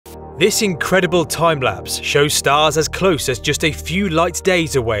This incredible time-lapse shows stars as close as just a few light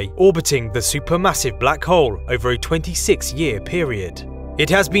days away orbiting the supermassive black hole over a 26-year period. It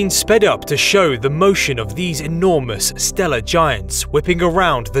has been sped up to show the motion of these enormous stellar giants whipping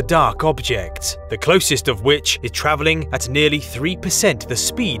around the dark object, the closest of which is travelling at nearly 3% the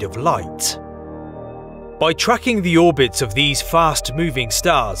speed of light. By tracking the orbits of these fast-moving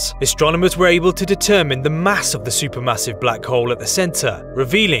stars, astronomers were able to determine the mass of the supermassive black hole at the centre,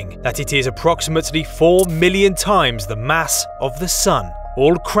 revealing that it is approximately 4 million times the mass of the Sun,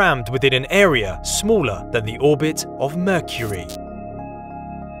 all crammed within an area smaller than the orbit of Mercury.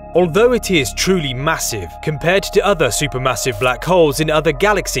 Although it is truly massive, compared to other supermassive black holes in other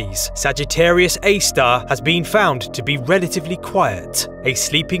galaxies, Sagittarius A star has been found to be relatively quiet, a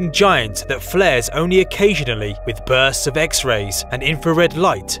sleeping giant that flares only occasionally with bursts of X-rays and infrared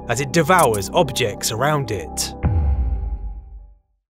light as it devours objects around it.